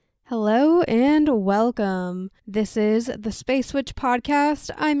and welcome. This is the Space Switch podcast.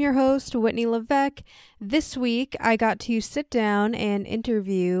 I'm your host, Whitney Levesque. This week, I got to sit down and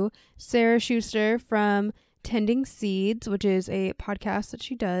interview Sara Schuster from Tending Seeds, which is a podcast that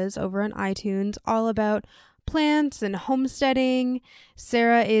she does over on iTunes, all about plants and homesteading.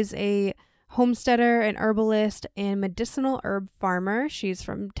 Sara is a homesteader, an herbalist, and medicinal herb farmer. She's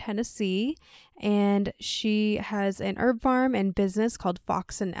from Tennessee, and she has an herb farm and business called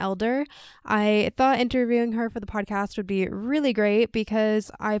Fox and Elder. I thought interviewing her for the podcast would be really great because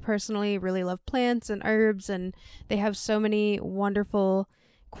I personally really love plants and herbs, and they have so many wonderful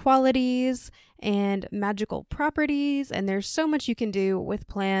qualities and magical properties, and there's so much you can do with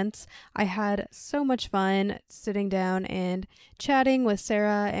plants. I had so much fun sitting down and chatting with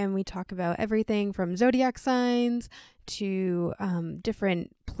Sara, and we talk about everything from zodiac signs to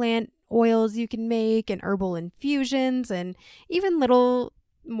different plant oils you can make and herbal infusions, and even little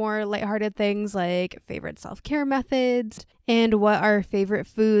more lighthearted things like favorite self-care methods and what our favorite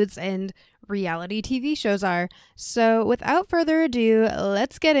foods and reality TV shows are. So without further ado,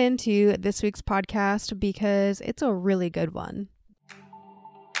 let's get into this week's podcast because it's a really good one.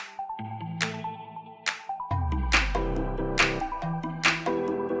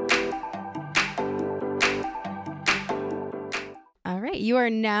 All right, you are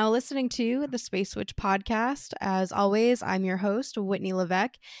now listening to the Space Switch podcast. As always, I'm your host, Whitney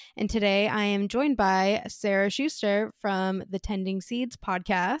Levesque, and today I am joined by Sara Schuster from the Tending Seeds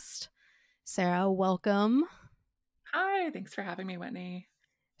podcast. Sara, welcome. Hi, thanks for having me, Whitney.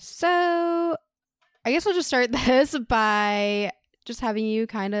 So I guess we'll just start this by just having you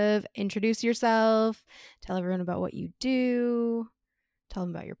kind of introduce yourself, tell everyone about what you do, tell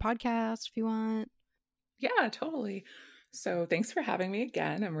them about your podcast if you want. Yeah, totally. So thanks for having me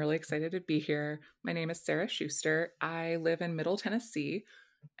again. I'm really excited to be here. My name is Sara Schuster. I live in Middle Tennessee,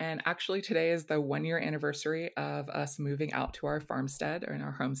 and actually today is the 1-year anniversary of us moving out to our farmstead or in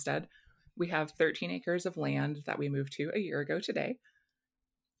our homestead. We have 13 acres of land that we moved to a year ago today.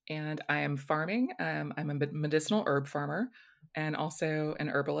 And I am farming. I'm a medicinal herb farmer and also an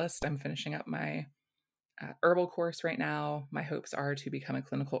herbalist. I'm finishing up my herbal course right now. My hopes are to become a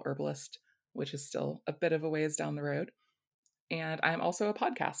clinical herbalist, which is still a bit of a ways down the road. And I'm also a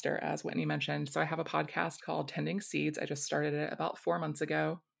podcaster, as Whitney mentioned. So I have a podcast called Tending Seeds. I just started it about 4 months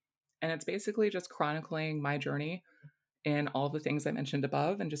ago. And it's basically just chronicling my journey in all the things I mentioned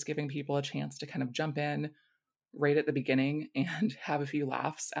above and just giving people a chance to kind of jump in right at the beginning and have a few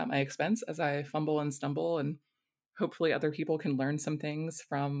laughs at my expense as I fumble and stumble. And hopefully other people can learn some things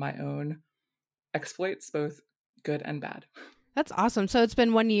from my own exploits, both good and bad. That's awesome. So it's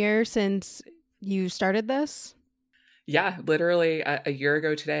been 1 year since you started this? Yeah, literally a year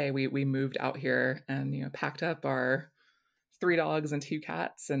ago today, we moved out here and, packed up our 3 dogs and 2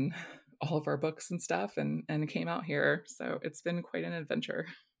 cats and all of our books and stuff and came out here. So it's been quite an adventure.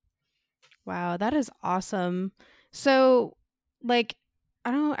 Wow, that is awesome. So I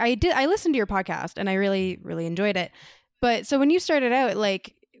listened to your podcast and I really, really enjoyed it. But so when you started out,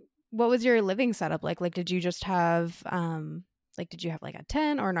 what was your living setup like? Did you just have, did you have like a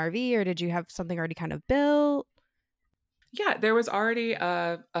tent or an RV, or did you have something already kind of built? Yeah, there was already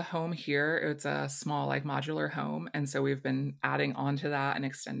a home here. It's a small, modular home. And so we've been adding on to that and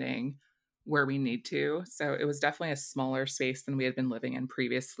extending where we need to. So it was definitely a smaller space than we had been living in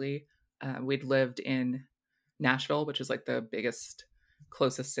previously. We'd lived in Nashville, which is the biggest,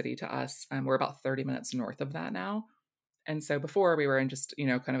 closest city to us. We're about 30 minutes north of that now. And so before we were in just,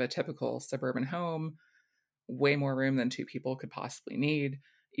 kind of a typical suburban home, way more room than 2 people could possibly need,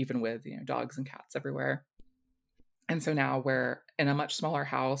 even with, dogs and cats everywhere. And so now we're in a much smaller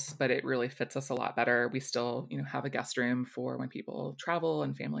house, but it really fits us a lot better. We still, have a guest room for when people travel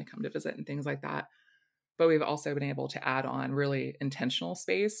and family come to visit and things like that. But we've also been able to add on really intentional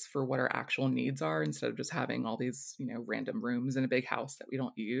space for what our actual needs are instead of just having all these, random rooms in a big house that we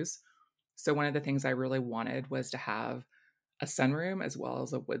don't use. So one of the things I really wanted was to have a sunroom as well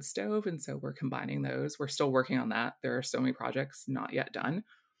as a wood stove. And so we're combining those. We're still working on that. There are so many projects not yet done.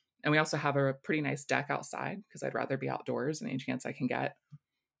 And we also have a pretty nice deck outside because I'd rather be outdoors any chance I can get.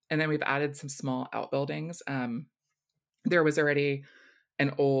 And then we've added some small outbuildings. There was already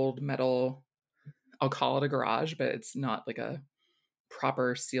an old metal, I'll call it a garage, but it's not like a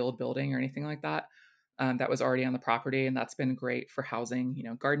proper sealed building or anything like that. That was already on the property. And that's been great for housing,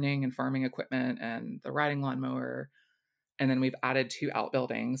 gardening and farming equipment and the riding lawnmower. And then we've added 2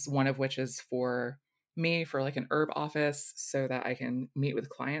 outbuildings, one of which is for me for an herb office so that I can meet with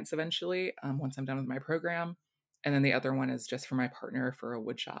clients eventually once I'm done with my program. And then the other one is just for my partner for a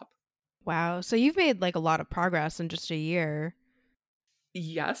wood shop. Wow. So you've made a lot of progress in just a year.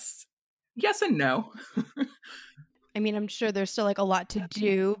 Yes. Yes and no. I mean, I'm sure there's still like a lot to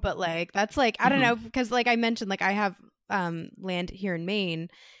do, but like that's like I don't Mhm. know because like I mentioned like I have land here in Maine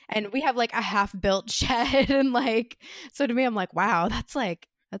and we have like a half built shed and like so to me I'm like wow, that's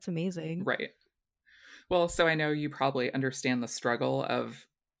amazing. Right. Well, so I know you probably understand the struggle of,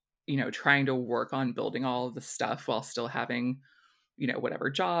 trying to work on building all of the stuff while still having, whatever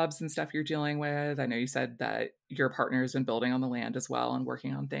jobs and stuff you're dealing with. I know you said that your partner has been building on the land as well and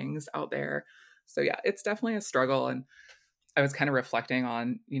working on things out there. So yeah, it's definitely a struggle. And I was kind of reflecting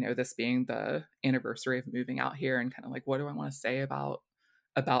on, this being the anniversary of moving out here and kind of like, what do I want to say about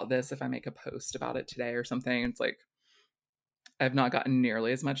this if I make a post about it today or something? It's like I've not gotten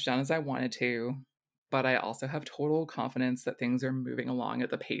nearly as much done as I wanted to, but I also have total confidence that things are moving along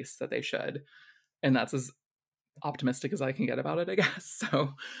at the pace that they should. And that's as optimistic as I can get about it, I guess.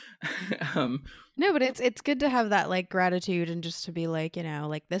 So, um, No, but it's good to have that like gratitude and just to be like,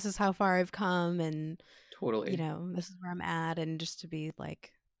 like this is how far I've come and totally. this is where I'm at and just to be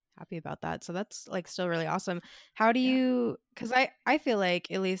like happy about that. So that's like still really awesome. How do Yeah. you cuz I feel like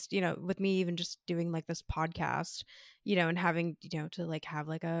at least, with me even just doing like this podcast, and having, to like have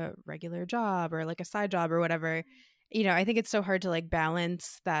like a regular job or like a side job or whatever. I think it's so hard to like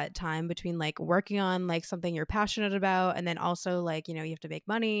balance that time between like working on like something you're passionate about and then also like, you have to make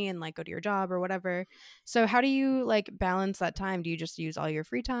money and like go to your job or whatever. So how do you like balance that time? Do you just use all your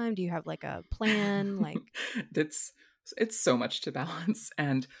free time? Do you have like a plan? Like it's it's so much to balance,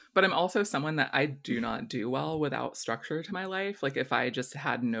 and but I'm also someone that I do not do well without structure to my life. Like if I just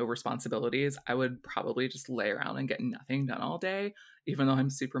had no responsibilities, I would probably just lay around and get nothing done all day, even though I'm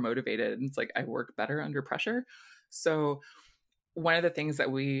super motivated. And it's like I work better under pressure. So one of the things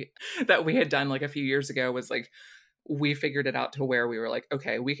that we had done like a few years ago was like we figured it out to where we were like,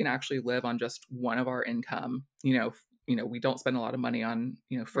 okay, we can actually live on just one of our income. We don't spend a lot of money on,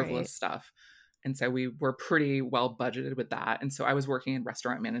 right. frivolous stuff. And so we were pretty well budgeted with that. And so I was working in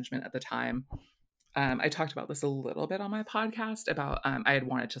restaurant management at the time. I talked about this a little bit on my podcast about I had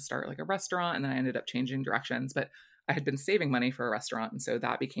wanted to start like a restaurant and then I ended up changing directions, but I had been saving money for a restaurant. And so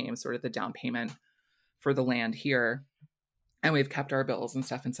that became sort of the down payment for the land here. And we've kept our bills and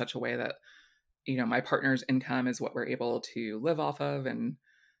stuff in such a way that, my partner's income is what we're able to live off of and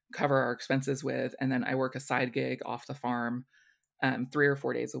cover our expenses with. And then I work a side gig off the farm 3 or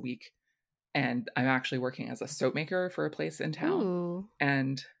 4 days a week. And I'm actually working as a soap maker for a place in town. Ooh.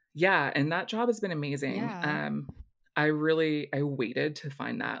 And yeah, and that job has been amazing. Yeah. I waited to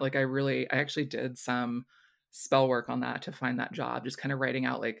find that. Like I actually did some spell work on that to find that job, just kind of writing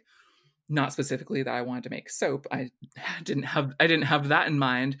out like not specifically that I wanted to make soap. I didn't have that in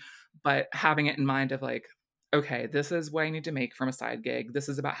mind, but having it in mind of like, okay, this is what I need to make from a side gig. This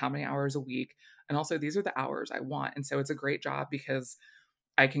is about how many hours a week. And also these are the hours I want. And so it's a great job because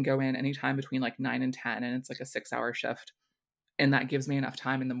I can go in anytime between like 9 and 10 and it's like a 6 hour shift. And that gives me enough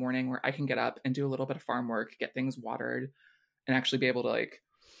time in the morning where I can get up and do a little bit of farm work, get things watered, and actually be able to like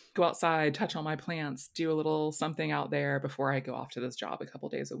go outside, touch on my plants, do a little something out there before I go off to this job a couple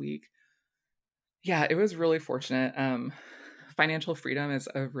days a week. Yeah, it was really fortunate. Financial freedom is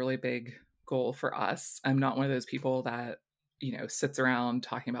a really big goal for us. I'm not one of those people that, sits around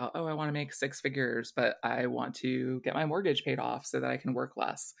talking about, oh, I want to make six figures, but I want to get my mortgage paid off so that I can work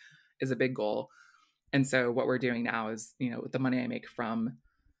less is a big goal. And so what we're doing now is, the money I make from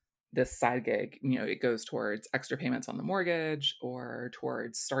this side gig, it goes towards extra payments on the mortgage or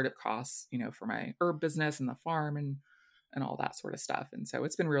towards startup costs, for my herb business and the farm and all that sort of stuff. And so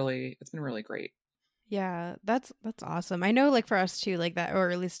it's been really great. Yeah, that's awesome. I know like for us too, like that or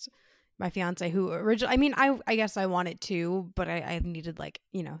at least my fiance who originally I mean, I guess I wanted to, but I needed like,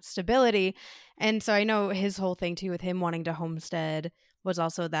 stability. And so I know his whole thing too with him wanting to homestead was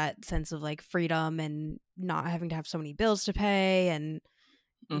also that sense of like freedom and not having to have so many bills to pay and,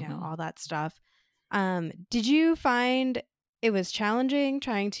 Hmm. all that stuff. Did you find it was challenging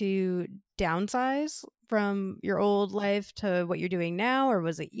trying to downsize from your old life to what you're doing now, or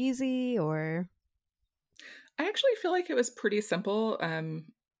was it easy or I actually feel like it was pretty simple.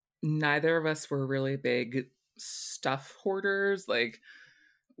 Neither of us were really big stuff hoarders. Like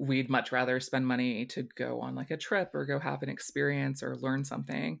we'd much rather spend money to go on like a trip or go have an experience or learn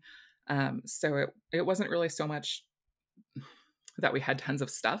something. So it wasn't really so much that we had tons of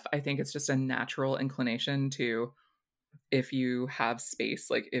stuff. I think it's just a natural inclination to, if you have space,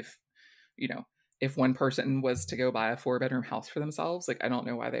 like you know, if one person was to go buy a 4 bedroom house for themselves, like I don't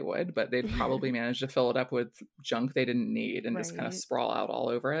know why they would, but they'd probably manage to fill it up with junk they didn't need and just kind of right? sprawl out all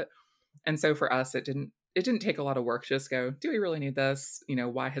over it. And so for us, it didn't take a lot of work to just go, do we really need this?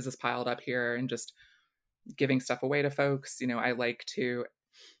 Why has this piled up here? And just giving stuff away to folks. I like to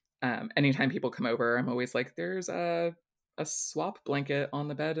Anytime people come over, I'm always like, there's a swap blanket on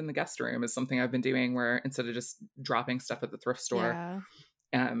the bed in the guest room is something I've been doing where instead of just dropping stuff at the thrift store, Yeah.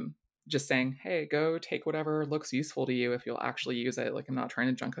 um, just saying, hey, go take whatever looks useful to you if you'll actually use it. Like, I'm not trying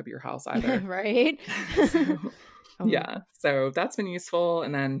to junk up your house either. Right. So, um, yeah. So that's been useful.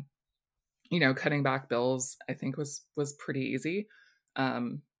 And then, cutting back bills, I think was pretty easy.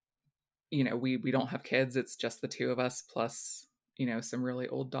 Um, we don't have kids. It's just the two of us plus, some really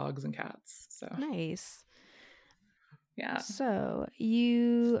old dogs and cats. So, nice. yeah. So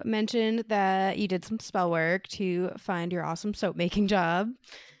you mentioned that you did some spell work to find your awesome soap making job.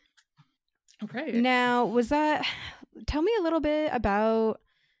 Right. Now, was that, tell me a little bit about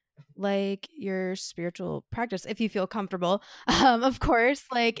like your spiritual practice if you feel comfortable. Of course,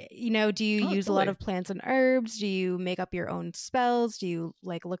 like, do you Oh, use a lot totally. of plants and herbs? Do you make up your own spells? Do you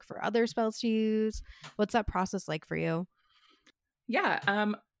like look for other spells to use? What's that process like for you? Yeah.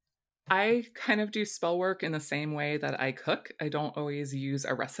 I kind of do spell work in the same way that I cook. I don't always use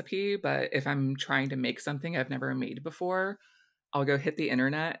a recipe, but if I'm trying to make something I've never made before, I'll go hit the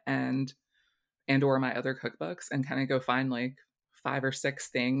internet and or my other cookbooks and kind of go find like 5 or 6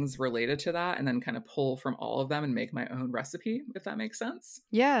 things related to that and then kind of pull from all of them and make my own recipe, if that makes sense.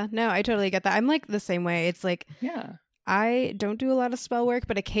 Yeah, no, I totally get that. I'm like the same way. It's like Yeah. I don't do a lot of spell work,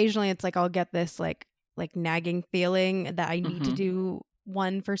 but occasionally it's like I'll get this like nagging feeling that I need to Hmm. do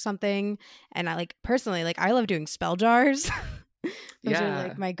one for something. And I like personally like I love doing spell jars. Those are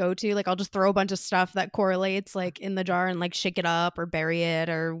like Yeah. my go-to. Like I'll just throw a bunch of stuff that correlates like in the jar and like shake it up or bury it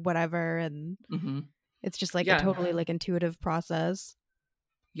or whatever, and Hmm. it's just like a Yeah. totally like intuitive process.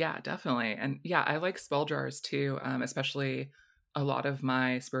 Yeah, definitely. And yeah, I like spell jars too. Especially a lot of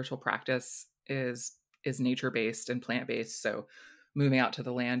my spiritual practice is nature based and plant based. So moving out to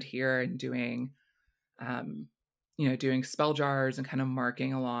the land here and um, doing spell jars and kind of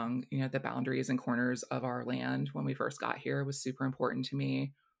marking along, the boundaries and corners of our land when we first got here was super important to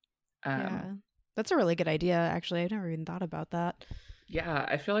me. Um, Yeah. That's a really good idea, actually. I never even thought about that. yeah,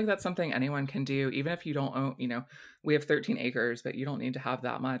 I feel like that's something anyone can do, even if you don't own, we have 13 acres, but you don't need to have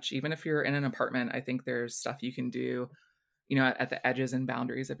that much. Even if you're in an apartment, I think there's stuff you can do, at the edges and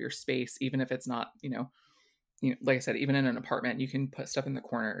boundaries of your space, even if it's not, like I said, even in an apartment, you can put stuff in the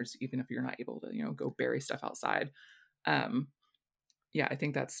corners, even if you're not able to, go bury stuff outside. Um, yeah, I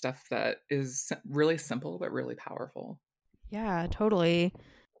think that's stuff that is really simple, but really powerful. Yeah, totally.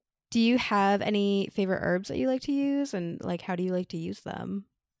 Do you have any favorite herbs that you like to use, and like how do you like to use them?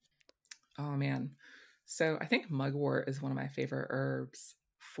 Oh man. So I think mugwort is one of my favorite herbs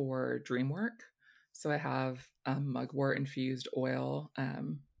for dream work. So I have mugwort infused oil,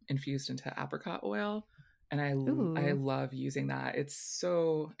 infused into apricot oil, and I Ooh, love using that. It's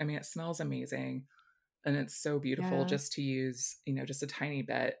so, I mean, it smells amazing, and it's so beautiful yeah. just to use, just a tiny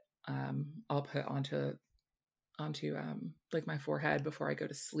bit. I'll put onto like my forehead before I go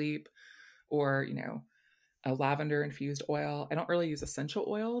to sleep, or a lavender infused oil. I don't really use essential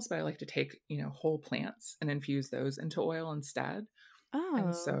oils, but I like to take, whole plants and infuse those into oil instead. And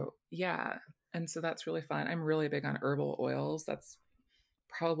Oh, so, yeah. And so that's really fun. I'm really big on herbal oils. That's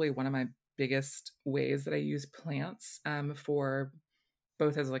probably one of my biggest ways that I use plants for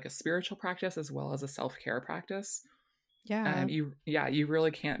both as like a spiritual practice as well as a self care practice. yeah. You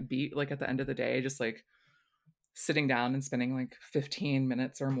really can't beat like at the end of the day, just like sitting down and spending like 15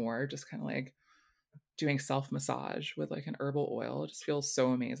 minutes or more, just kind of like doing self massage with like an herbal oil. It just feels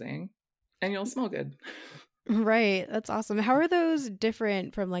so amazing. And you'll smell good. Right. That's awesome. How are those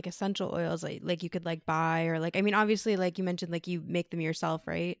different from like essential oils like you could like buy, or like I mean obviously like you mentioned like you make them yourself,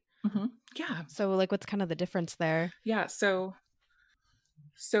 right? Hmm. Yeah. So like what's kind of the difference there? Yeah. So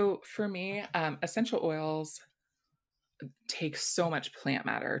for me, essential oils take so much plant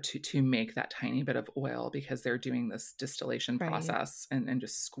matter to make that tiny bit of oil because they're doing this distillation Right. process and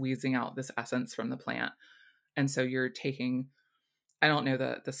just squeezing out this essence from the plant. And so you're taking, I don't know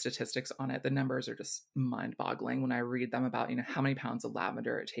the statistics on it. The numbers are just mind-boggling when I read them about, how many pounds of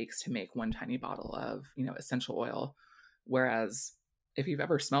lavender it takes to make one tiny bottle of, essential oil. Whereas if you've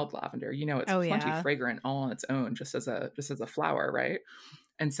ever smelled lavender, it's Oh plenty yeah. fragrant all on its own, just as a flower, right?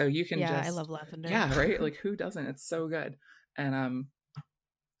 And so you can Yeah, I just, love lavender. yeah, right? Like who doesn't? It's so good. And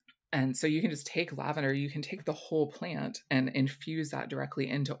and so you can just take lavender, you can take the whole plant and infuse that directly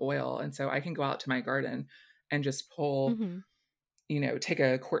into oil. And so I can go out to my garden and just pull, Mhm. take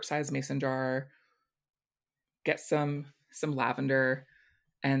a quart-sized mason jar, get some lavender,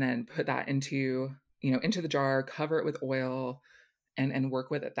 and then put that into the jar, cover it with oil, and work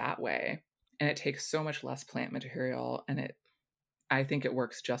with it that way. And it takes so much less plant material, and I think it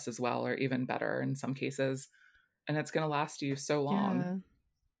works just as well or even better in some cases, and it's going to last you so long. Yeah.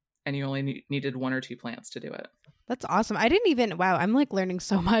 and you only needed 1 or 2 plants to do it. That's awesome. I didn't even, wow, I'm like learning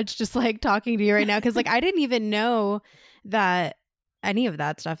so much just like talking to you right now. Cause like I didn't even know that any of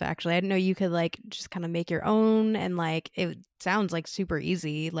that stuff actually. I didn't know you could like just kind of make your own and like it sounds like super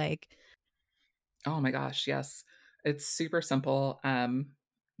easy. Like, Oh my gosh, yes. It's super simple. Cami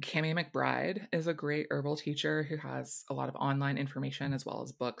McBride is a great herbal teacher who has a lot of online information as well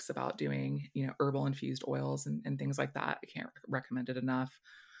as books about doing, herbal infused oils and things like that. I can't recommend it enough.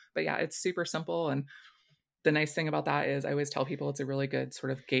 But yeah, it's super simple. And the nice thing about that is I always tell people it's a really good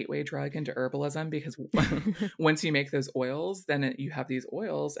sort of gateway drug into herbalism because once you make those oils, then you have these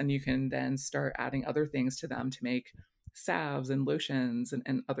oils and you can then start adding other things to them to make salves and lotions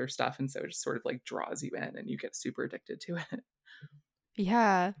and other stuff. And so it just sort of like draws you in and you get super addicted to it.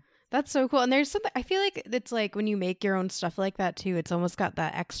 yeah, that's so cool. And there's something, I feel like it's like when you make your own stuff like that too, it's almost got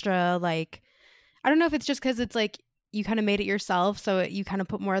that extra, like, I don't know if it's just because it's like you kind of made it yourself. So you kind of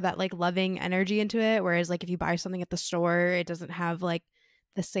put more of that like loving energy into it. Whereas like if you buy something at the store, it doesn't have like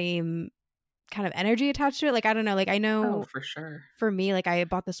the same kind of energy attached to it. Like, I don't know. Like, I Oh, know for sure. for me, like I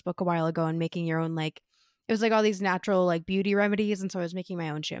bought this book a while ago on making your own, like, it was like all these natural like beauty remedies. And so I was making my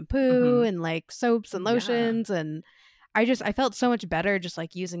own shampoo Hmm. and like soaps Oh, and yeah. lotions. And I felt so much better just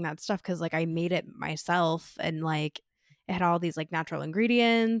like using that stuff because like I made it myself and like it had all these like natural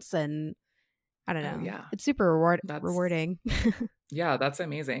ingredients and I don't Oh, know. yeah. It's super That's, rewarding. yeah, that's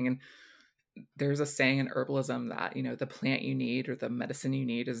amazing. And there's a saying in herbalism that, the plant you need or the medicine you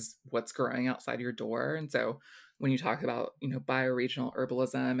need is what's growing outside your door. And so when you talk about, bioregional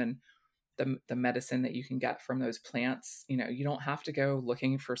herbalism and the medicine that you can get from those plants, you don't have to go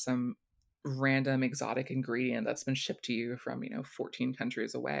looking for some random exotic ingredient that's been shipped to you from, 14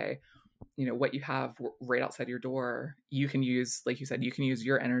 countries away. What you have right outside your door, you can use, like you said, you can use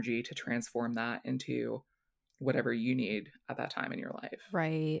your energy to transform that into whatever you need at that time in your life.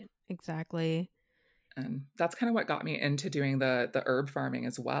 Right. Exactly. And that's kind of what got me into doing the herb farming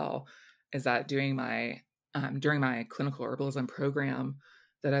as well, is that doing my during my clinical herbalism program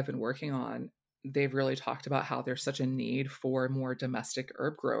that I've been working on, they've really talked about how there's such a need for more domestic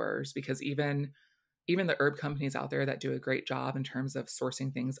herb growers because even the herb companies out there that do a great job in terms of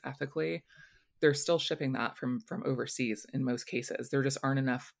sourcing things ethically, they're still shipping that from overseas in most cases. There just aren't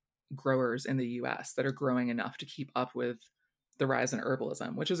enough growers in the US that are growing enough to keep up with the rise in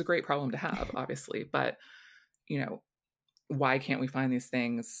herbalism, which is a great problem to have, obviously. But, you know, why can't we find these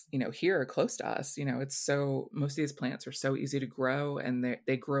things, here close to us? It's so, most of these plants are so easy to grow and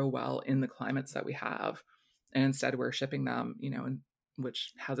they grow well in the climates that we have. And instead we're shipping them, and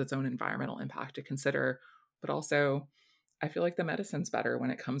which has its own environmental impact to consider. But also, I feel like the medicine's better when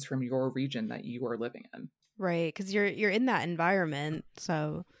it comes from your region that you are living in. Right. Because you're in that environment.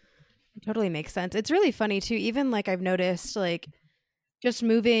 So it totally makes sense. It's really funny too. Even like I've noticed like just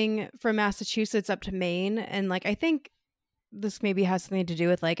moving from Massachusetts up to Maine and like I think this maybe has something to do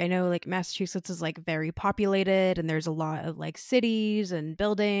with like I know like Massachusetts is like very populated and there's a lot of like cities and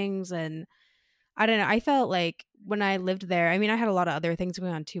buildings and I don't know. I felt like when I lived there, I mean, I had a lot of other things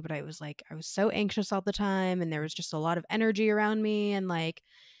going on too, but I was like, I was so anxious all the time and there was just a lot of energy around me. And like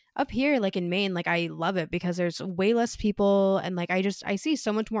up here, like in Maine, like I love it because there's way less people. And like I see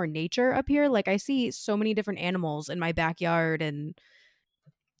so much more nature up here. Like I see so many different animals in my backyard and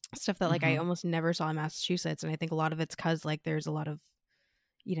stuff that like I Hmm. almost never saw in Massachusetts. And I think a lot of it's because like there's a lot of,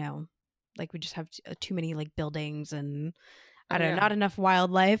 you know, like we just have too many like buildings and I Oh, don't know, yeah. not enough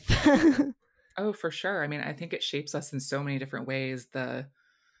wildlife. Oh, for sure. I mean, I think it shapes us in so many different ways.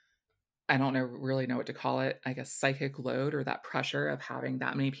 I don't really know what to call it, I guess psychic load or that pressure of having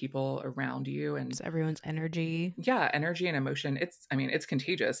that many people around you and Just everyone's energy. yeah, energy and emotion. I mean, it's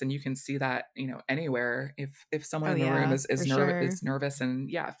contagious and you can see that, anywhere. If someone Oh in the room yeah, is for sure. is nervous and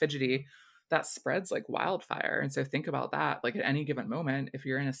yeah, fidgety, that spreads like wildfire. And so think about that. Like at any given moment, if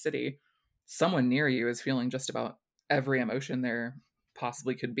you're in a city, someone near you is feeling just about every emotion there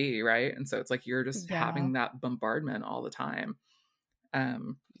possibly could be, right? And so it's like you're just Yeah. having that bombardment all the time.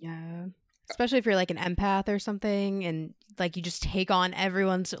 Um, Yeah. Especially if you're like an empath or something and like you just take on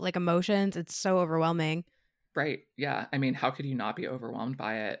everyone's like emotions, it's so overwhelming. right. Yeah. I mean, how could you not be overwhelmed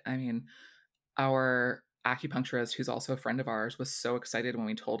by it? I mean, our acupuncturist, who's also a friend of ours, was so excited when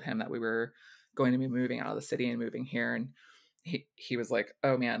we told him that we were going to be moving out of the city and moving here. And he was like,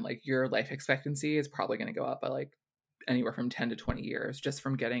 oh man, like your life expectancy is probably going to go up by like anywhere from 10 to 20 years just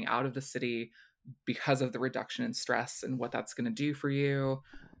from getting out of the city because of the reduction in stress and what that's going to do for you.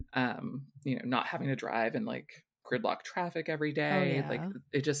 Not having to drive in like gridlock traffic every Oh day. Like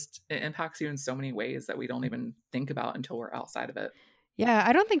yeah. it impacts you in so many ways that we don't even think about until we're outside of it. Yeah,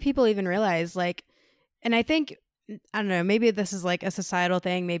 I don't think people even realize like and I think I don't know, maybe this is like a societal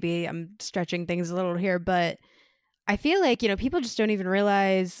thing. Maybe I'm stretching things a little here, but I feel like, people just don't even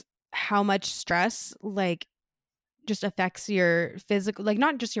realize how much stress like just affects your physical, like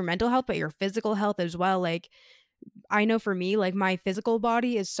not just your mental health, but your physical health as well. Like I know for me, like my physical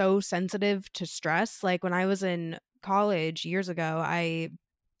body is so sensitive to stress. Like when I was in college years ago, I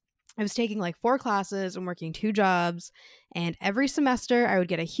was taking like 4 classes and working 2 jobs, and every semester I would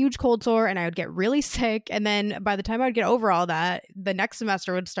get a huge cold sore and I would get really sick, and then by the time I'd get over all that, the next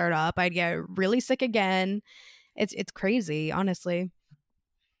semester would start up. I'd get really sick again. It's crazy, honestly.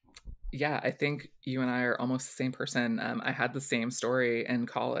 Yeah, I think you and I are almost the same person. I had the same story in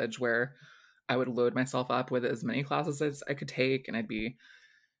college where I would load myself up with as many classes as I could take, and I'd be,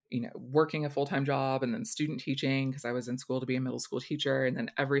 working a full time job and then student teaching because I was in school to be a middle school teacher. And then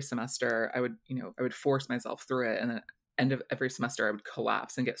every semester, I would force myself through it, and then end of every semester, I would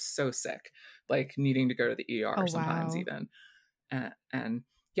collapse and get so sick, like needing to go to the Oh ER sometimes wow. even. And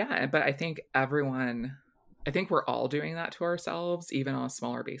yeah, but I think we're all doing that to ourselves, even on a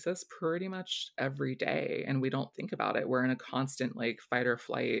smaller basis, pretty much every day. And we don't think about it. We're in a constant like fight or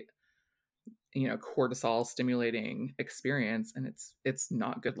flight, cortisol stimulating experience. And it's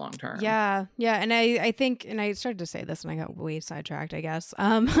not good long term. Yeah, yeah, and I think, and I started to say this and I got way sidetracked, I guess,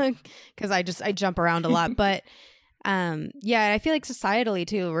 because I jump around a lot, but yeah, I feel like societally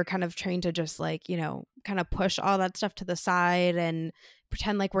too, we're kind of trained to just like, kind of push all that stuff to the side and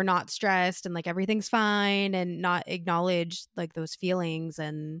pretend like we're not stressed and like everything's fine and not acknowledge like those feelings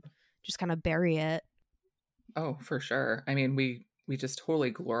and just kind of bury it. Oh, for sure. I mean, we just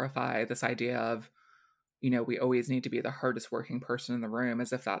totally glorify this idea of, we always need to be the hardest working person in the room,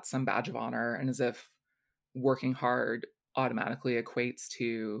 as if that's some badge of honor, and as if working hard automatically equates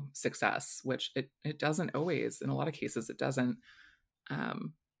to success, which it doesn't always. In a lot of cases, it doesn't.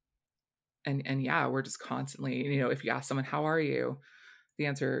 Um, and yeah, we're just constantly, if you ask someone, how are you? The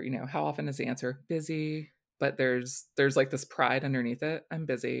answer, how often is the answer? Busy. But there's like this pride underneath it. I'm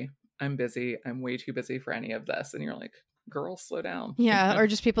busy. I'm busy. I'm way too busy for any of this. And you're like, girl, slow down. Yeah, or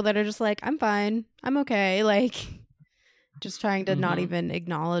just people that are just like, I'm fine, I'm okay, like just trying to not Hmm. even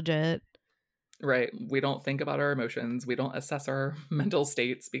acknowledge it. Right. We don't think about our emotions. We don't assess our mental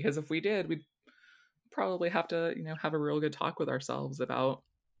states, because if we did, we'd probably have to, have a real good talk with ourselves about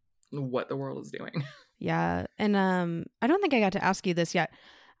what the world is doing. Yeah. And I don't think I got to ask you this yet.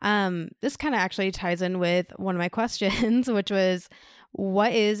 This kind of actually ties in with one of my questions, which was,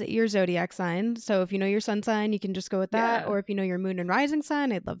 what is your zodiac sign? So if you know your sun sign, you can just go with that. Yeah. Or if you know your moon and rising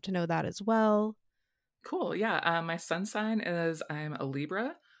sign, I'd love to know that as well. Cool. Yeah. My sun sign is I'm a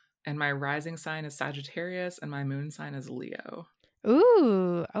Libra, and my rising sign is Sagittarius, and my moon sign is Leo.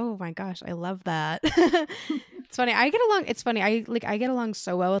 Ooh, oh my gosh, I love that. It's funny. I get along. It's funny. I get along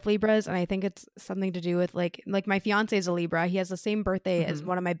so well with Libras, and I think it's something to do with like my fiance is a Libra. He has the same birthday as Mhm.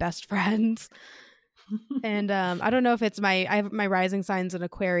 one of my best friends. And I don't know if it's I have my rising signs in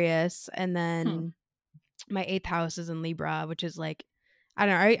Aquarius, and Hmm. then my 8th house is in Libra, which is like, I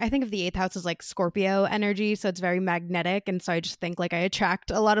don't know. I think of the 8th house as like Scorpio energy, so it's very magnetic, and so I just think like I attract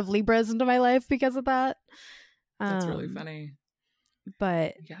a lot of Libras into my life because of that. That's really Um, funny.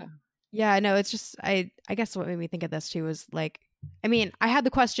 but Yeah. yeah, no, it's just I guess what made me think of this too was like, I mean, I had the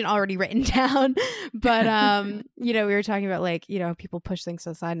question already written down, but we were talking about like, people push things to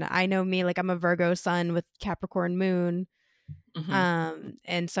the side. And I know me, like I'm a Virgo sun with Capricorn moon. Hmm.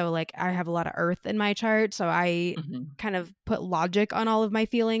 And so like I have a lot of earth in my chart. So I Hmm. kind of put logic on all of my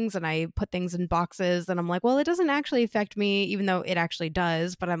feelings and I put things in boxes and I'm like, well, it doesn't actually affect me, even though it actually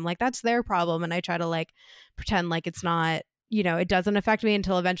does. But I'm like, that's their problem. And I try to like pretend like it's not, it doesn't affect me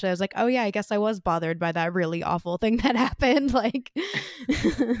until eventually I was like, oh yeah, I guess I was bothered by that really awful thing that happened. Like,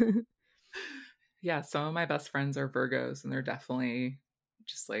 Yeah. Some of my best friends are Virgos, and they're definitely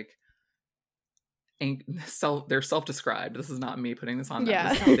just like they're self-described. This is not me putting this on them. This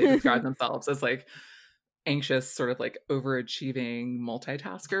yeah. is how they describe themselves, as like anxious, sort of like overachieving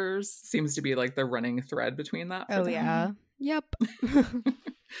multitaskers. Seems to be like the running thread between that for Oh yeah. them. Yep.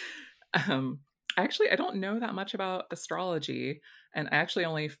 um Actually, I don't know that much about astrology, and I actually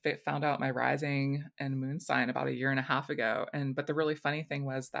only found out my rising and moon sign about a year and a half ago. And but the really funny thing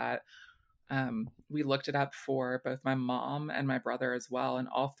was that we looked it up for both my mom and my brother as well, and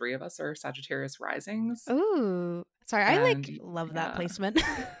all three of us are Sagittarius risings. Ooh. Sorry, I And like love that yeah, placement.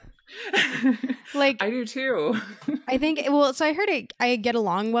 Like I do too. I think, well, so I heard I get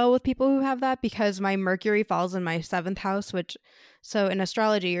along well with people who have that because my Mercury falls in my 7th house, which, so in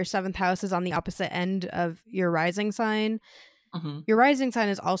astrology, your 7th house is on the opposite end of your rising sign. Hmm. Your rising sign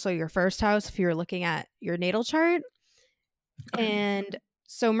is also your 1st house if you're looking at your natal chart. Okay. And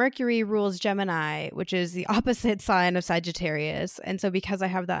So Mercury rules Gemini, which is the opposite sign of Sagittarius. And so because I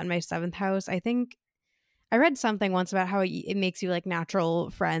have that in my 7th house, I think I read something once about how it makes you like natural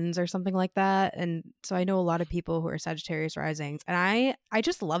friends or something like that. And so I know a lot of people who are Sagittarius risings, and I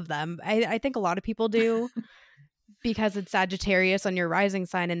just love them. I think a lot of people do because it's Sagittarius on your rising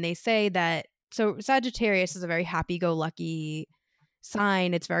sign. And they say that, so Sagittarius is a very happy-go-lucky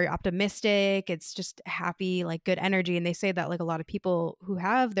sign. It's very optimistic. It's just happy, like good energy. And they say that like a lot of people who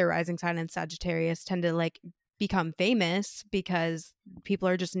have their rising sign in Sagittarius tend to like become famous because people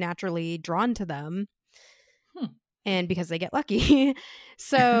are just naturally drawn to them Hmm. and because they get lucky.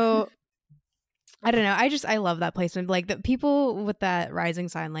 So I don't know. I love that placement. Like the people with that rising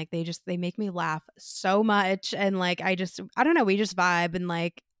sign, like they make me laugh so much. And like I don't know, we just vibe and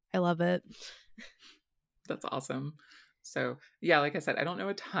like I love it. That's awesome. So, yeah, like I said, I don't know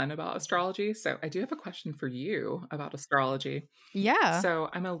a ton about astrology. So, I do have a question for you about astrology. Yeah. So,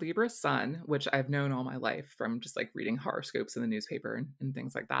 I'm a Libra sun, which I've known all my life from just like reading horoscopes in the newspaper and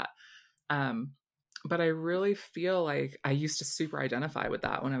things like that. Um, but I really feel like I used to super identify with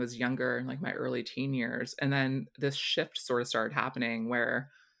that when I was younger in like my early teen years. And then this shift sort of started happening where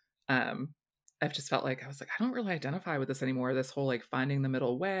um, I've just felt like I was like, I don't really identify with this anymore. This whole like finding the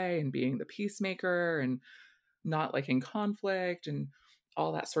middle way and being the peacemaker and not liking conflict and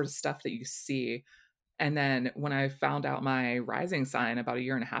all that sort of stuff that you see. And then when I found out my rising sign about a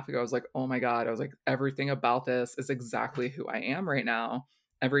year and a half ago, I was like, oh my God, I was like, everything about this is exactly who I am right now.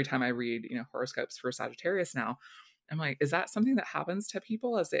 Every time I read, horoscopes for Sagittarius now, I'm like, is that something that happens to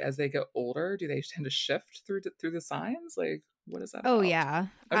people as they get older? Do they tend to shift through the signs? Like, what is that Oh about? yeah.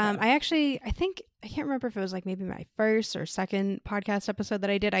 Okay. I think I can't remember if it was like maybe my first or second podcast episode that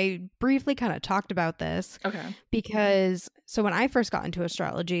I did. I briefly kind of talked about this Okay. because so when I first got into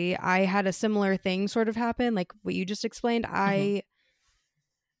astrology, I had a similar thing sort of happen, like what you just explained. Hmm. I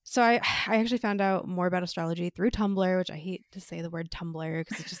actually found out more about astrology through Tumblr, which I hate to say the word Tumblr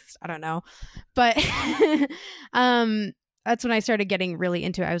because it's just I don't know. But um that's when I started getting really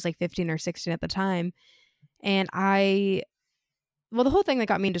into it. I was like 15 or 16 at the time. And the whole thing that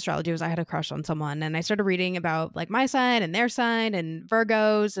got me into astrology was I had a crush on someone and I started reading about like my sign and their sign and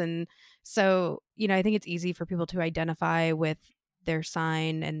Virgos. And so, I think it's easy for people to identify with their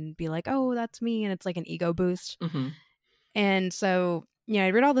sign and be like, oh, that's me. And it's like an ego boost. Hmm. And so, I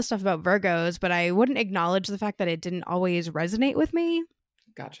read all this stuff about Virgos, but I wouldn't acknowledge the fact that it didn't always resonate with me.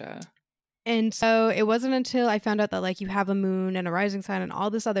 Gotcha. And so it wasn't until I found out that like you have a moon and a rising sign and all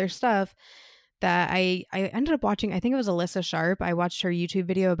this other stuff that I ended up watching. I think it was Alyssa Sharp. I watched her YouTube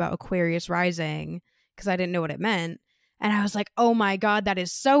video about Aquarius rising because I didn't know what it meant. And I was like, oh my God, that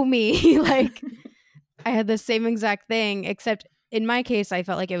is so me. Like I had the same exact thing, except in my case, I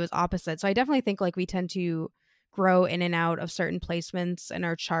felt like it was opposite. So I definitely think like we tend to grow in and out of certain placements in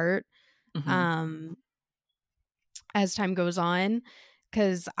our chart Hmm. um, as time goes on.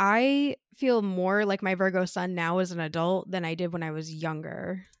 Because I feel more like my Virgo sun now as an adult than I did when I was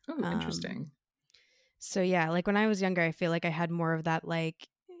younger. Oh, Um, interesting. So yeah, like when I was younger, I feel like I had more of that like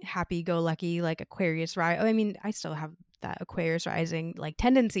happy go lucky like Aquarius rise. I mean, I still have that Aquarius rising like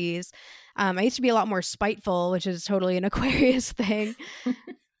tendencies. I used to be a lot more spiteful, which is totally an Aquarius thing.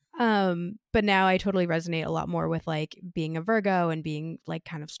 But now I totally resonate a lot more with like being a Virgo and being like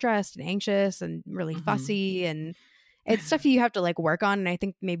kind of stressed and anxious and really Hmm. fussy, and it's stuff you have to like work on. And I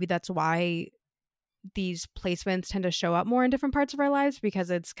think maybe that's why these placements tend to show up more in different parts of our lives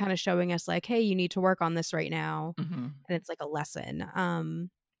because it's kind of showing us like, hey, you need to work on this right now. Hmm. And it's like a lesson.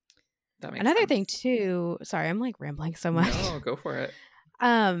 That makes Another thing sense. too, sorry, I'm like rambling so much. No, go for it.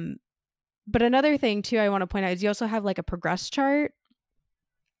 um, but another thing too I want to point out is you also have like a progress chart,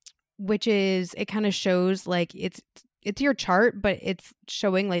 which is it kind of shows like it's your chart, but it's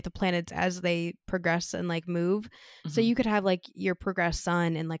showing like the planets as they progress and like move. So Hmm. you could have like your progressed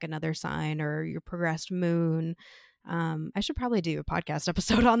sun in like another sign or your progressed moon. I should probably do a podcast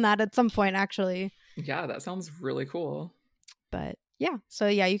episode on that at some point, actually. Yeah, that sounds really cool. But yeah, so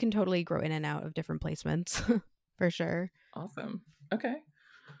yeah, you can totally grow in and out of different placements for sure. Awesome. Okay.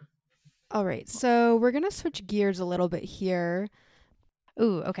 All right, so we're gonna switch gears a little bit here.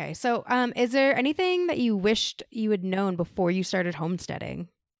 Ooh, okay. So, is there anything that you wished you had known before you started homesteading?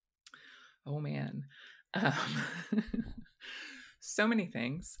 Oh man. Um, so many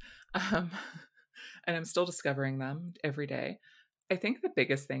things. Um, and I'm still discovering them every day. I think the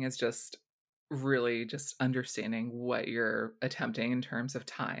biggest thing is just really just understanding what you're attempting in terms of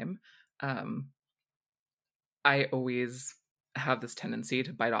time. Um, I always have this tendency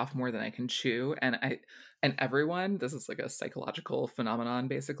to bite off more than I can chew, and everyone, this is like a psychological phenomenon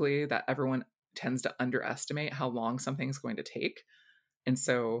basically, that everyone tends to underestimate how long something's going to take. And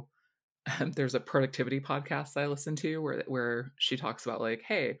so there's a productivity podcast that I listen to where she talks about like,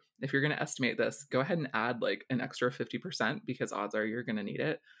 hey, if you're going to estimate this, go ahead and add like an extra 50% because odds are you're going to need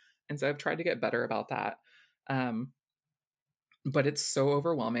it. And so I've tried to get better about that. Um, but it's so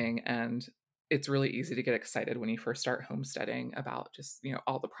overwhelming, and it's really easy to get excited when you first start homesteading about just,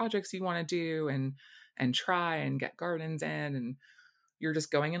 all the projects you want to do and try and get gardens in, and you're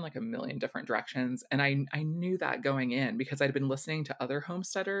just going in like a million different directions. And I knew that going in because I'd been listening to other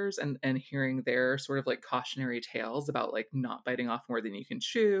homesteaders and hearing their sort of like cautionary tales about like not biting off more than you can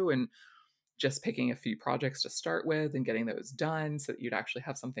chew and just picking a few projects to start with and getting those done so that you'd actually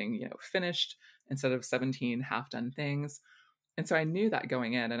have something, finished instead of 17 half done things. And so I knew that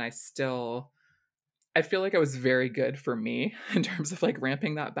going in, and I feel like I was very good for me in terms of like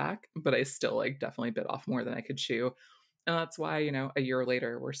ramping that back, but I still like definitely bit off more than I could chew. And that's why, a year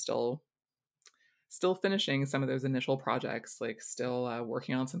later, we're still finishing some of those initial projects, like still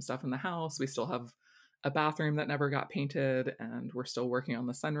working on some stuff in the house. We still have a bathroom that never got painted, and we're still working on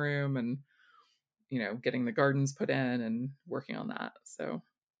the sunroom and, getting the gardens put in and working on that. So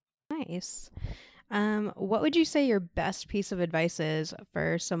Nice. What would you say your best piece of advice is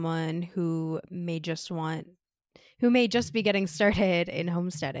for someone who may just be getting started in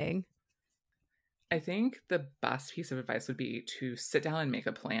homesteading? I think the best piece of advice would be to sit down and make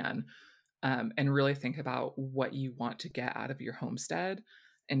a plan, and really think about what you want to get out of your homestead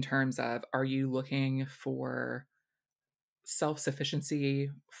in terms of, are you looking for self sufficiency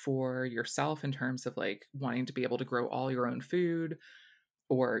for yourself in terms of like wanting to be able to grow all your own food,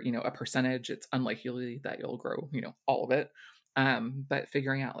 or, a percentage? It's unlikely that you'll grow, all of it. But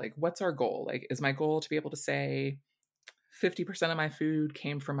figuring out like, what's our goal? Like, is my goal to be able to say 50% of my food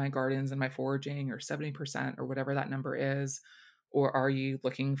came from my gardens and my foraging, or 70%, or whatever that number is? Or are you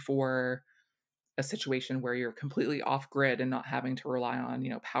looking for a situation where you're completely off grid and not having to rely on,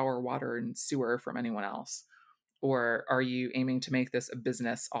 power, water, and sewer from anyone else? Or are you aiming to make this a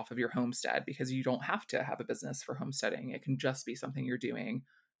business off of your homestead? Because you don't have to have a business for homesteading. It can just be something you're doing,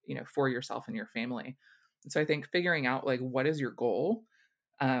 for yourself and your family. And so I think figuring out like, what is your goal?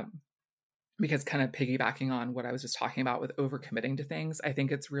 Um, because kind of piggybacking on what I was just talking about with overcommitting to things, I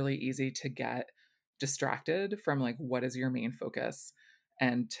think it's really easy to get distracted from like, what is your main focus,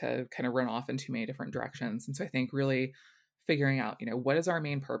 and to kind of run off in too many different directions. And so I think really figuring out, what is our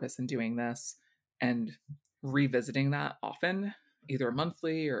main purpose in doing this, and revisiting that often, either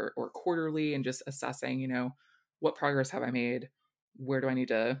monthly or quarterly, and just assessing, what progress have I made? Where do I need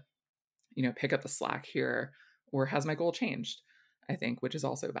to, pick up the slack here? Or has my goal changed? I think, which is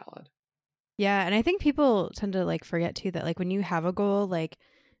also valid. Yeah, and I think people tend to like forget too that like when you have a goal, like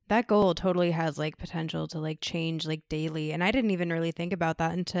that goal totally has like potential to like change like daily. And I didn't even really think about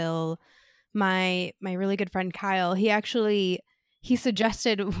that until my really good friend Kyle, he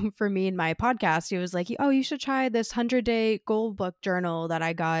suggested for me in my podcast. He was like, "Oh, you should try this 100-day goal book journal that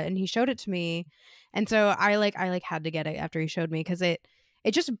I got," and he showed it to me. And so I had to get it after he showed me because it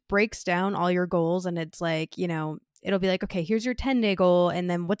just breaks down all your goals, and it's like, it'll be like, okay, here's your 10-day goal, and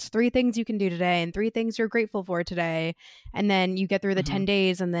then what's 3 things you can do today and 3 things you're grateful for today. And then you get through the 10 Mhm.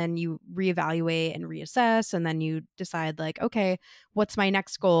 days and then you reevaluate and reassess, and then you decide like, okay, what's my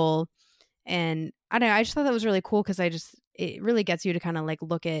next goal? And I don't know, I just thought that was really cool because it really gets you to kind of like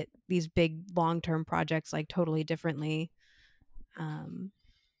look at these big long-term projects like totally differently. Um,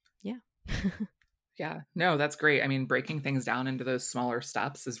 yeah. Yeah, no, that's great. I mean, breaking things down into those smaller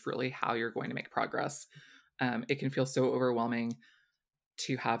steps is really how you're going to make progress. It can feel so overwhelming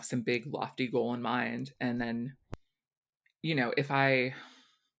to have some big, lofty goal in mind. And then, if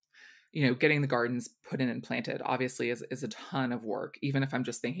getting the gardens put in and planted obviously is a ton of work, even if I'm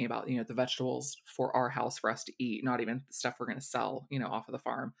just thinking about, the vegetables for our house for us to eat, not even the stuff we're going to sell, off of the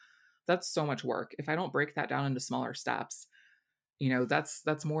farm. That's so much work. If I don't break that down into smaller steps,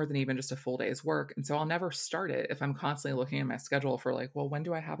 that's more than even just a full day's work. And so I'll never start it if I'm constantly looking at my schedule for like, well, when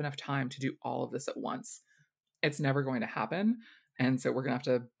do I have enough time to do all of this at once? It's never going to happen. And so we're going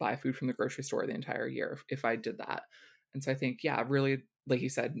to have to buy food from the grocery store the entire year if I did that. And so I think, yeah, really, like you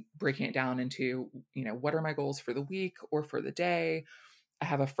said, breaking it down into, what are my goals for the week or for the day? I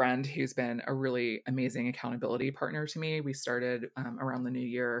have a friend who's been a really amazing accountability partner to me. We started around the new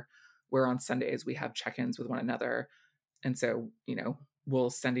year, where on Sundays we have check ins with one another. And so,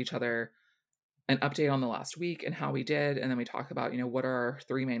 we'll send each other an update on the last week and how we did. And then we talk about, what are our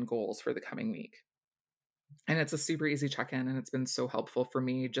 3 main goals for the coming week. And it's a super easy check in. And it's been so helpful for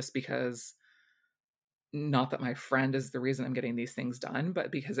me, just because, not that my friend is the reason I'm getting these things done,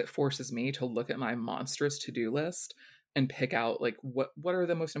 but because it forces me to look at my monstrous to-do list and pick out like, what are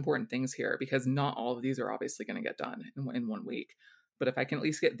the most important things here, because not all of these are obviously going to get done in 1 week. but if I can at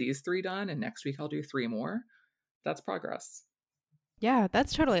least get these 3 done and next week I'll do 3 more, that's progress. Yeah,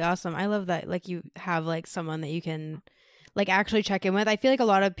 that's totally awesome. I love that like you have like someone that you can like actually check in with. I feel like a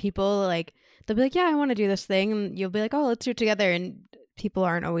lot of people like they'll be like, "Yeah, I want to do this thing." And you'll be like, "Oh, let's do it together." And people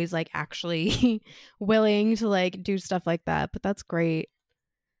aren't always like actually willing to like do stuff like that, but that's great.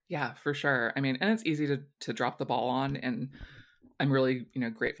 Yeah, for sure. I mean, and it's easy to drop the ball on, and I'm really,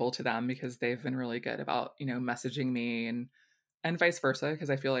 grateful to them because they've been really good about, messaging me and vice versa because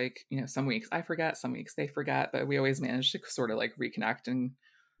I feel like, some weeks I forget, some weeks they forget, but we always manage to sort of like reconnect and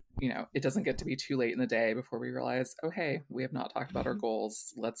it doesn't get to be too late in the day before we realize, oh, hey, we have not talked about our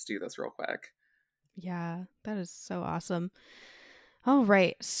goals. Let's do this real quick. Yeah, that is so awesome. All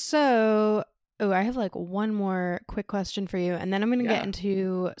right. So, oh, I have like one more quick question for you, and then I'm going to get Yeah.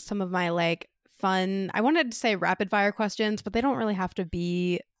 into some of my like fun, I wanted to say rapid fire questions, but they don't really have to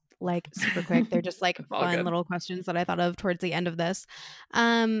be like super quick. They're just like All fun good. little questions that I thought of towards the end of this.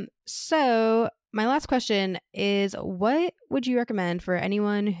 So my last question is what would you recommend for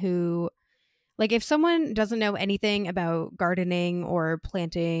anyone who like if someone doesn't know anything about gardening or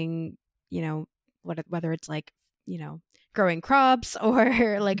planting, whether it's like, you know, growing crops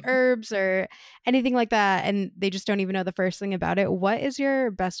or like herbs or anything like that, and they just don't even know the first thing about it, what is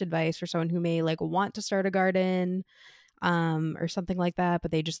your best advice for someone who may like want to start a garden or something like that,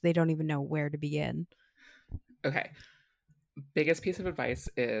 but they don't even know where to begin? Okay. Biggest piece of advice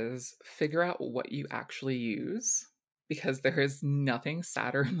is figure out what you actually use because there is nothing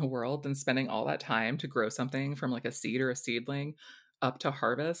sadder in the world than spending all that time to grow something from like a seed or a seedling up to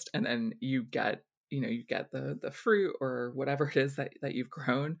harvest, and then you get the fruit or whatever it is that you've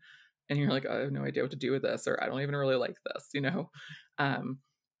grown, and you're like, oh, I have no idea what to do with this, or I don't even really like this. um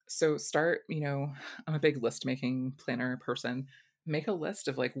so start, I'm a big list making planner person. Make a list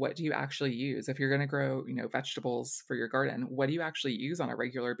of like what do you actually use if you're going to grow, vegetables for your garden. What do you actually use on a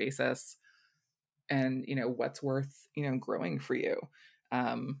regular basis, and what's worth growing for you.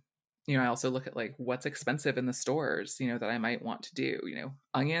 um I also look at like what's expensive in the stores, that I might want to do.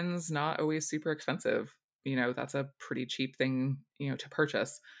 Onions not always super expensive. That's a pretty cheap thing to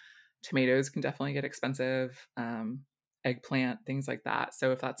purchase. Tomatoes can definitely get expensive. Eggplant, things like that.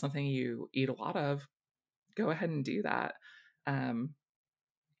 So if that's something you eat a lot of, go ahead and do that. um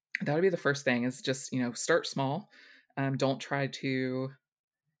that would be the first thing, is just start small. Don't try to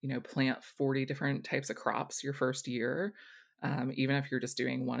plant 40 different types of crops your first year. Even if you're just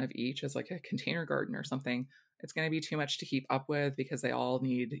doing one of each as like a container garden or something, it's going to be too much to keep up with because they all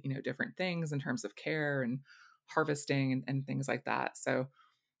need different things in terms of care and harvesting and things like that. So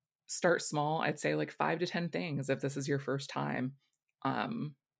start small. I'd say like 5 to 10 things if this is your first time.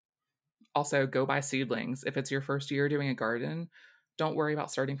 um, Also, go buy seedlings. If it's your first year doing a garden, don't worry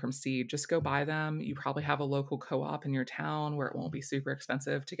about starting from seed. Just go buy them. You probably have a local co op in your town where it won't be super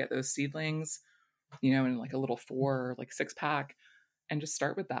expensive to get those seedlings, in like a little 4 or like 6 pack, and just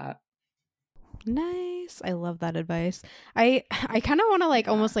start with that. Nice. I love that advice. I kind of want to like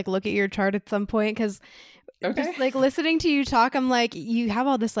Yeah. almost like look at your chart at some point cuz Okay. just like listening to you talk, I'm like, you have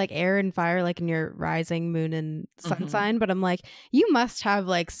all this like air and fire like in your rising moon and sun Hmm. sign, but I'm like, you must have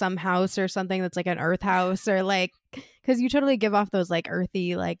like some house or something that's like an earth house or like, because you totally give off those like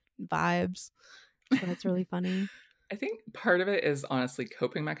earthy like vibes. So that's really funny. I think part of it is honestly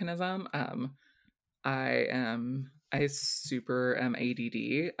coping mechanism. I super am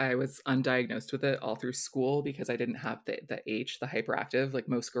ADD. I was undiagnosed with it all through school because I didn't have the H, the hyperactive. Like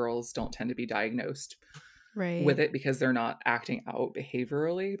most girls don't tend to be diagnosed with Right. it because they're not acting out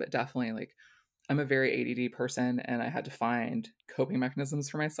behaviorally, but definitely like I'm a very ADD person and I had to find coping mechanisms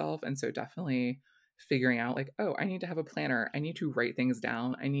for myself. And so definitely figuring out like, oh, I need to have a planner. I need to write things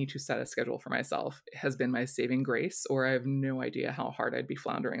down. I need to set a schedule for myself has been my saving grace, or I have no idea how hard I'd be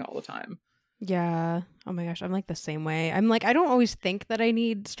floundering all the time. Yeah. Oh my gosh, I'm like the same way. I'm like, I don't always think that I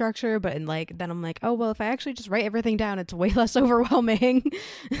need structure, but in like then I'm like, oh well, if I actually just write everything down, it's way less overwhelming.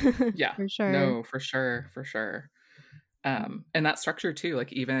 Yeah, For sure. no, for sure, for sure. And that structure too,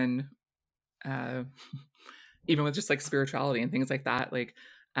 like uh, even with just like spirituality and things like that, like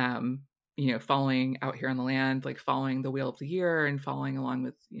um, following out here on the land, like following the wheel of the year and following along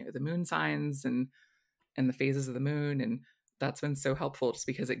with the moon signs and the phases of the moon. And that's been so helpful just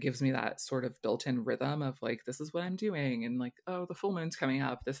because it gives me that sort of built-in rhythm of like, this is what I'm doing, and like, oh, the full moon's coming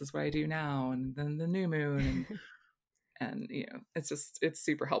up, this is what I do now, and then the new moon. And it's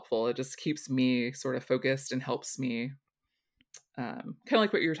super helpful. It just keeps me sort of focused and helps me, kind of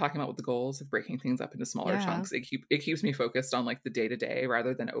like what you were talking about with the goals of breaking things up into smaller Yeah. chunks. It keeps me focused on like the day to day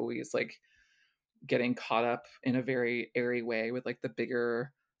rather than always like getting caught up in a very airy way with like the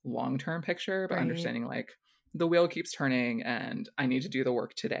bigger long term picture, but Right. understanding like the wheel keeps turning and I need to do the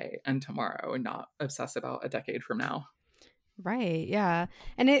work today and tomorrow and not obsess about a decade from now. Right. Yeah.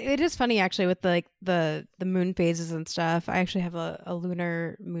 And it is funny actually with the moon phases and stuff. I actually have a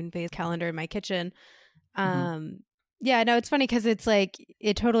lunar moon phase calendar in my kitchen. Mm-hmm. Yeah, no, it's funny because it's like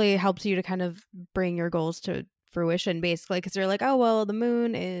it totally helps you to kind of bring your goals to fruition basically because you're like, oh well, the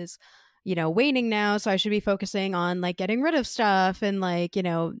moon is, waning now, so I should be focusing on like getting rid of stuff and like,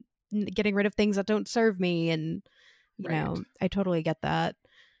 getting rid of things that don't serve me and Right. I totally get that.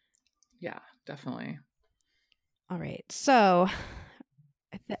 Yeah, definitely. All right. So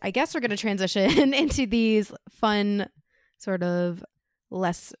I guess we're going to transition into these fun, sort of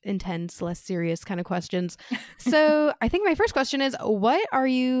less intense, less serious kind of questions. So I think my first question is what are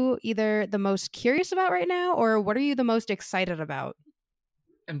you either the most curious about right now, or what are you the most excited about?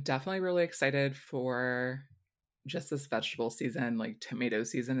 I'm definitely really excited for just this vegetable season. Like tomato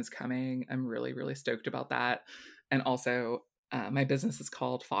season is coming. I'm really, really stoked about that. And also, my business is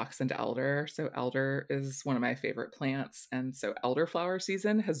called Fox and Elder. So, elder is one of my favorite plants. And so, elderflower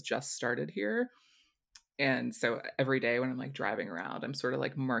season has just started here. And so, every day when I'm like driving around, I'm sort of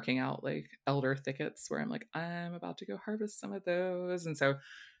like marking out like elder thickets where I'm like, I'm about to go harvest some of those. And so,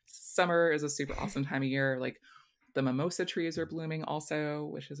 summer is a super awesome time of year. Like, the mimosa trees are blooming also,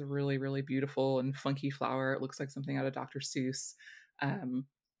 which is a really, really beautiful and funky flower. It looks like something out of Dr. Seuss. Um,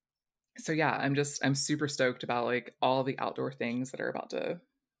 so yeah, I'm super stoked about like all the outdoor things that are about to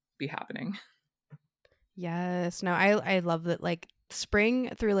be happening. Yes. No, I love that. Like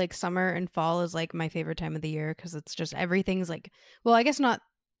spring through like summer and fall is like my favorite time of the year because it's just everything's like, well, I guess not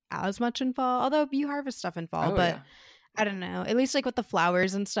as much in fall, although you harvest stuff in fall, Oh but yeah. I don't know. At least like with the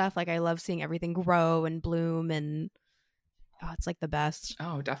flowers and stuff, like I love seeing everything grow and bloom and oh, it's like the best.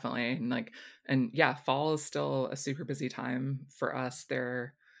 Oh, definitely. And yeah, fall is still a super busy time for us.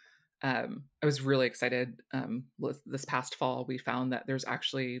 I was really excited. This past fall, we found that there's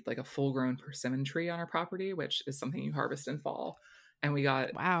actually like a full grown persimmon tree on our property, which is something you harvest in fall. And we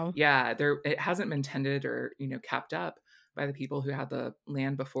got, Wow. yeah, there, it hasn't been tended or, kept up by the people who had the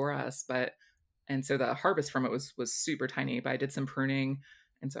land before us. And so the harvest from it was super tiny, but I did some pruning.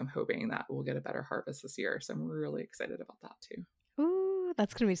 And so I'm hoping that we'll get a better harvest this year. So I'm really excited about that too. Ooh,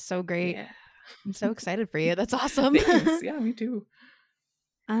 that's going to be so great. Yeah. I'm so excited for you. That's awesome. Thanks. Yeah, me too.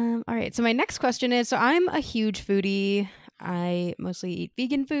 All right. So my next question is, so I'm a huge foodie. I mostly eat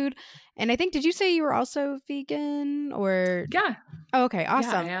vegan food. And I think, did you say you were also vegan or? Yeah. Oh, okay. Yeah, I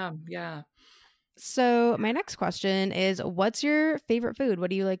Awesome. am. Yeah. So my next question is, what's your favorite food? What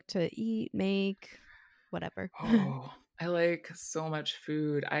do you like to eat, make, whatever? Oh, I like so much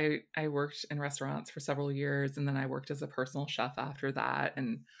food. I worked in restaurants for several years and then I worked as a personal chef after that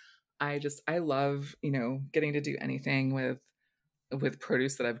and I love, getting to do anything with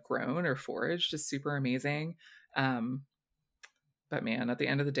produce that I've grown or foraged is super amazing. Um but man, at the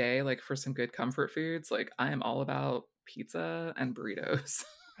end of the day, like for some good comfort foods, like I am all about pizza and burritos.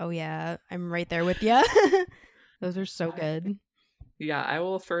 Oh, yeah. I'm right there with you. Those are so I good. Yeah, I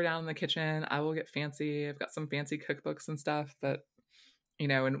will throw down in the kitchen. I will get fancy. I've got some fancy cookbooks and stuff, but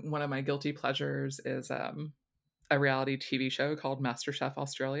and one of my guilty pleasures is a reality TV show called MasterChef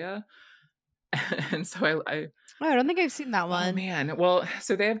Australia. And so Oh, I don't think I've seen that oh one. man, well,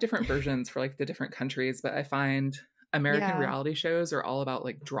 so they have different versions for like the different countries, but I find American Yeah. reality shows are all about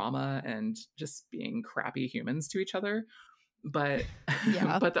like drama and just being crappy humans to each other. But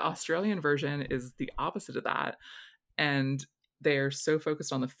Yeah. but the Australian version is the opposite of that. And they're so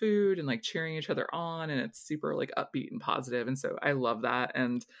focused on the food and like cheering each other on and it's super like upbeat and positive and so I love that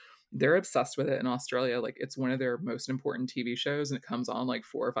and they're obsessed with it in Australia. Like it's one of their most important TV shows and it comes on like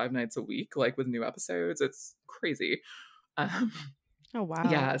 4 or 5 nights a week like with new episodes. It's crazy. um, Oh, wow.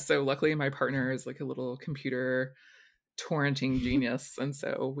 yeah, so luckily my partner is like a little computer torrenting genius and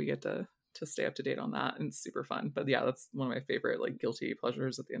so we get to stay up to date on that and it's super fun. But yeah, that's one of my favorite like guilty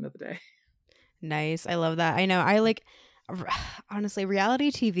pleasures at the end of the day. Nice. I love that. I know. I like honestly,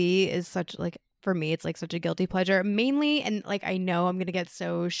 reality TV is such like for me it's like such a guilty pleasure mainly and like I know I'm going to get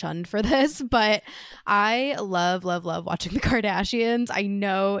so shunned for this, but I love watching the Kardashians. I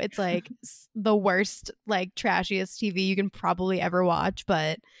know it's like the worst like trashiest TV you can probably ever watch,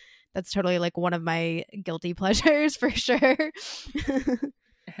 but that's totally like one of my guilty pleasures for sure.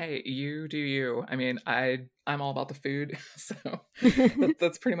 Hey, you do you. I mean, I'm all about the food, so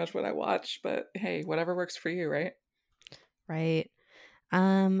that's pretty much what I watch. But hey, whatever works for you, right? Right.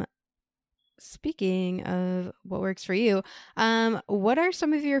 Um Speaking of what works for you, what are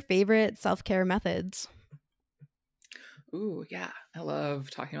some of your favorite self-care methods? Ooh, yeah, I love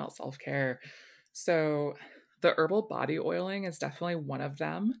talking about self care. So the herbal body oiling is definitely one of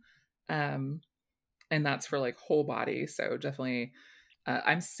them. Um, and that's for like whole body. So definitely,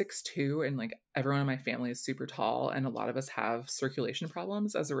 I'm 6'2", and like everyone in my family is super tall, and a lot of us have circulation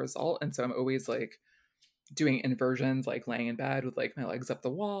problems as a result. And so I'm always like doing inversions, like laying in bed with like my legs up the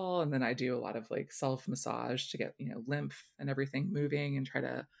wall, and then I do a lot of like self massage to get, lymph and everything moving and try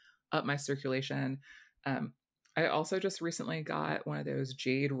to up my circulation. um, I also just recently got one of those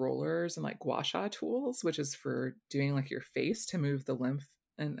jade rollers and like gua sha tools, which is for doing like your face to move the lymph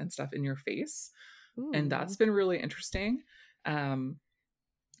and stuff in your face, and that's Ooh. been really interesting. um,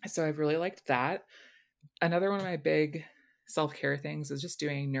 so I've really liked that. Another one of my big self-care things is just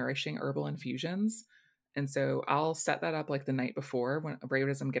doing nourishing herbal infusions. And so I'll set that up like the night before, when right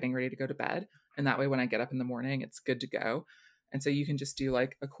as I'm getting ready to go to bed. And that way when I get up in the morning, it's good to go. And so you can just do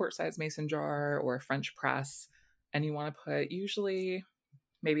like a quart-sized mason jar or a French press. And you want to put usually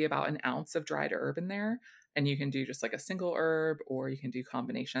maybe about an ounce of dried herb in there. And you can do just like a single herb, or you can do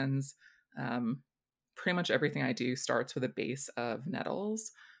combinations. Um, Pretty much everything I do starts with a base of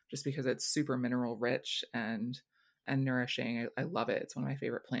nettles, just because it's super mineral rich and nourishing. I love it. It's one of my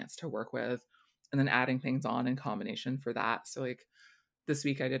favorite plants to work with. And then adding things on in combination for that. So like this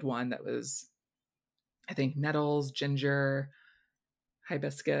week I did one that was, I think, nettles, ginger,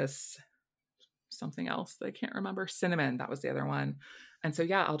 hibiscus, something else that I can't remember. Cinnamon, that was the other one. And so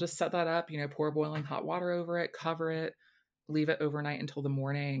yeah, I'll just set that up, pour boiling hot water over it, cover it, leave it overnight until the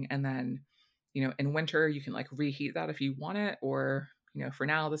morning. And then, in winter you can like reheat that if you want it, or, for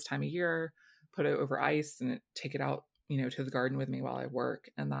now, this time of year, put it over ice and take it out, to the garden with me while I work.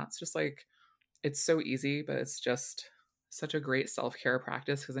 And that's just like, it's so easy, but it's just such a great self-care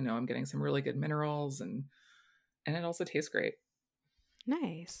practice, because I know I'm getting some really good minerals, and it also tastes great.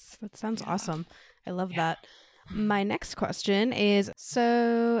 Nice. That sounds Yeah. awesome. I love Yeah. that. My next question is,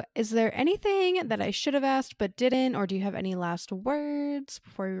 so is there anything that I should have asked but didn't, or do you have any last words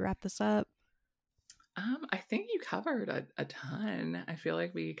before we wrap this up? I think you covered a ton. I feel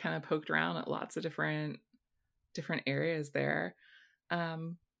like we kind of poked around at lots of different areas there.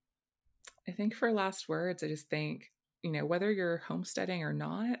 Um, I think for last words, I just think, whether you're homesteading or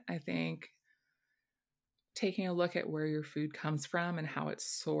not, I think taking a look at where your food comes from and how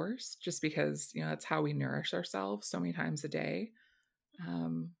it's sourced, just because, that's how we nourish ourselves so many times a day.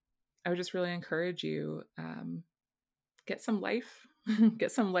 I would just really encourage you, get some life,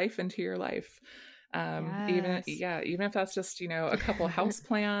 get some life into your life. Even, Yes. yeah, even if that's just, a couple house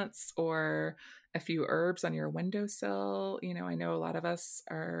plants or a few herbs on your windowsill. I know a lot of us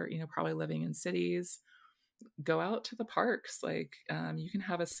are, probably living in cities. Go out to the parks. Like, you can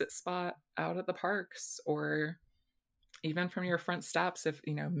have a sit spot out at the parks, or even from your front steps, if,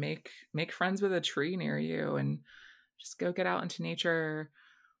 make friends with a tree near you and just go get out into nature.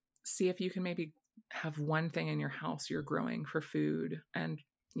 See if you can maybe have one thing in your house you're growing for food. And,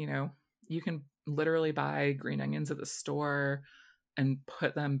 you can literally buy green onions at the store and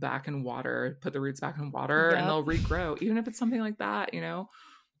put them back in water, put the roots back in water, and Yep. they'll regrow, even if it's something like that.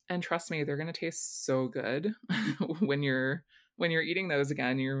 And trust me, they're going to taste so good when you're eating those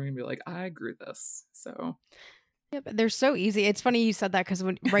again. You're going to be like, I grew this. So Yep, they're so easy. It's funny you said that, because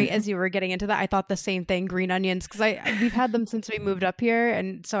right as you were getting into that, I thought the same thing. Green onions, because we've had them since we moved up here,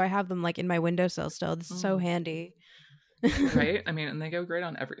 and so I have them like in my windowsill still. It's so handy. Right? I mean, and they go great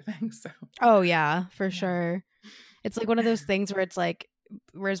on everything. So Oh yeah, for yeah. sure. It's like one of those things where it's like,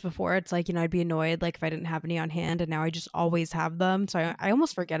 whereas before it's like, I'd be annoyed like if I didn't have any on hand, and now I just always have them. So I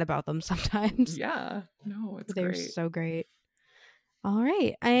almost forget about them sometimes. Yeah. No, it's They're great. so great. All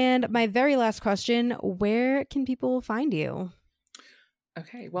right. And my very last question, where can people find you?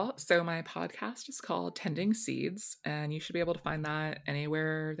 Okay, well, so my podcast is called Tending Seeds, and you should be able to find that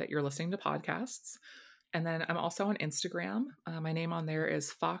anywhere that you're listening to podcasts. And then I'm also on Instagram. My name on there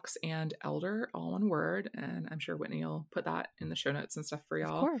is Fox and Elder, all one word. And I'm sure Whitney will put that in the show notes and stuff for Of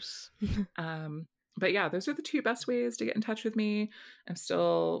y'all. course. But yeah, those are the two best ways to get in touch with me. I'm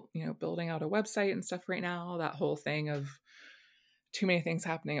still, building out a website and stuff right now. That whole thing of too many things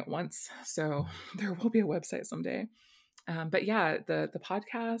happening at once. So there will be a website someday. But yeah, the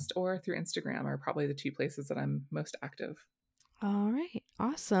podcast or through Instagram are probably the two places that I'm most active. All right.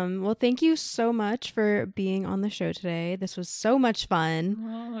 Awesome. Well, thank you so much for being on the show today. This was so much fun.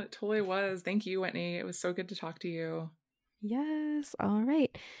 Oh, it totally was. Thank you, Whitney. It was so good to talk to you. Yes. All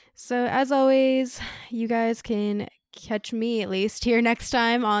right. So, as always, you guys can catch me at least here next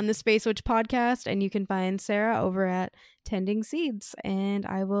time on the Space Witch podcast, and you can find Sara over at Tending Seeds. And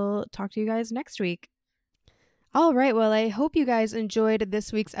I will talk to you guys next week. All right. Well, I hope you guys enjoyed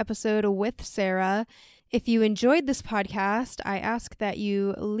this week's episode with Sara. If you enjoyed this podcast, I ask that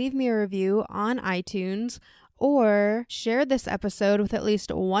you leave me a review on iTunes, or share this episode with at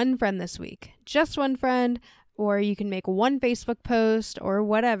least one friend this week. Just one friend, or you can make one Facebook post or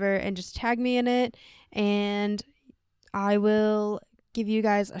whatever and just tag me in it, and I will give you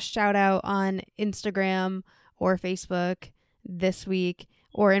guys a shout out on Instagram or Facebook this week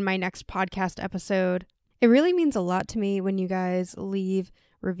or in my next podcast episode. It really means a lot to me when you guys leave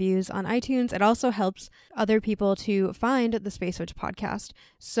reviews on iTunes. It also helps other people to find the Space Witch podcast.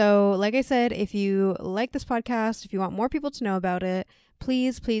 So like I said, if you like this podcast, if you want more people to know about it,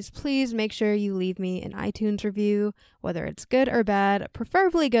 please, please, please make sure you leave me an iTunes review, whether it's good or bad,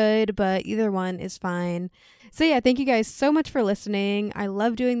 preferably good, but either one is fine. So yeah, thank you guys so much for listening. I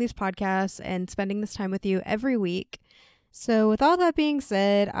love doing these podcasts and spending this time with you every week. So with all that being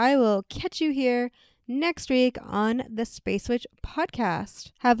said, I will catch you here next week on the Space Witch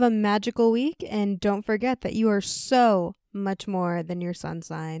podcast. Have a magical week, and don't forget that you are so much more than your sun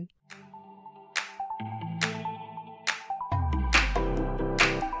sign.